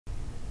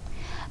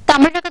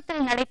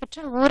தமிழகத்தில் நடைபெற்ற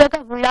ஊரக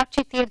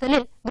உள்ளாட்சி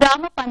தேர்தலில்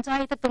கிராம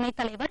பஞ்சாயத்து துணைத்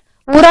தலைவர்,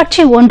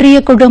 ஊராட்சி ஒன்றிய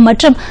குழு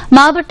மற்றும்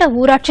மாவட்ட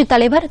ஊராட்சி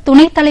தலைவர்,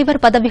 துணைத் தலைவர்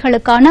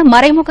பதவிகளுக்கான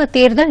மறைமுக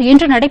தேர்தல்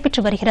இன்று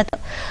நடைபெற்று வருகிறது.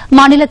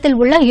 மாநிலத்தில்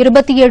உள்ள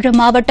 27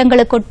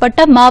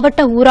 மாவட்டங்களுக்குட்பட்ட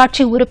மாவட்ட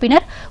ஊராட்சி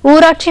உறுப்பினர்,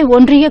 ஊராட்சி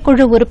ஒன்றிய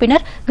குழு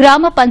உறுப்பினர்,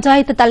 கிராம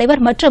பஞ்சாயத்து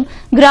தலைவர் மற்றும்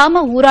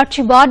கிராம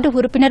ஊராட்சி வார்டு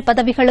உறுப்பினர்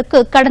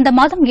பதவிகளுக்கு கடந்த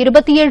மாதம்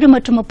 27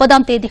 மற்றும்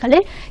 30ஆம்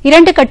தேதிகளில்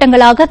 2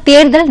 கட்டங்களாக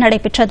தேர்தல்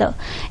நடைபெற்றது.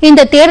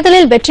 இந்த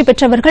தேர்தலில் வெற்றி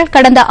பெற்றவர்கள்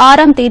கடந்த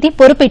 6ஆம் தேதி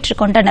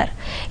பொறுப்பேற்றுக் கொண்டனர்.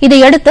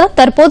 இதையடுத்து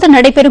தற்போது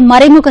நடைபெறும்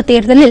மறைமுக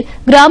தேர்தலில்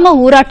கிராம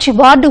ஊராட்சி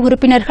வார்டு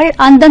உறுப்பினர்கள்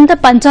அந்தந்த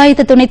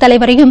பஞ்சாயத்து துணைத்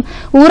தலைவரையும்,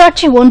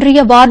 ஊராட்சி ஒன்றிய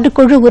வார்டு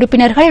குழு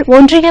உறுப்பினர்கள்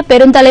ஒன்றிய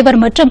பெருந்தலைவர்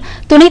மற்றும்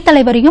துணைத்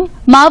தலைவரையும்,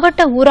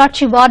 மாவட்ட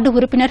ஊராட்சி வார்டு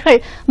உறுப்பினர்கள்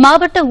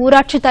மாவட்ட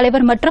ஊராட்சி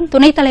தலைவர் மற்றும்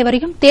துணைத்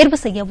தலைவரையும் தேர்வு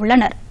செய்ய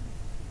உள்ளனர்.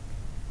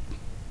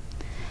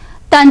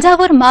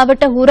 தஞ்சாவூர்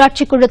மாவட்ட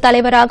ஊராட்சி குழு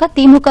தலைவராக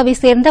திமுகவை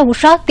சேர்ந்த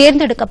உஷா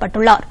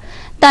தேர்ந்தெடுக்கப்பட்டுள்ளார்.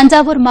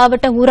 தஞ்சாவூர்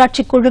மாவட்ட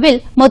ஊராட்சி குழுவில்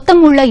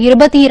மொத்தம் உள்ள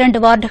 22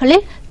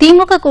 வார்டுகளில்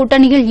திமுக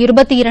கூட்டணியில்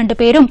 22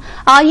 பேரும்,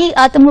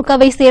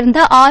 அஇஅதிமுகவை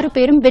சேர்ந்த 6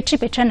 பேரும் வெற்றி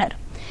பெற்றனர்.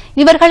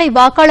 இவர்களை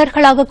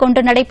வாக்காளர்களாக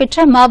கொண்டு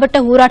நடைபெற்ற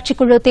மாவட்ட ஊராட்சி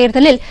குழு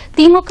தேர்தலில்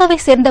திமுகவை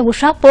சேர்ந்த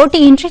உஷா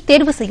போட்டியின்றி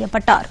தேர்வு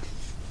செய்யப்பட்டார்.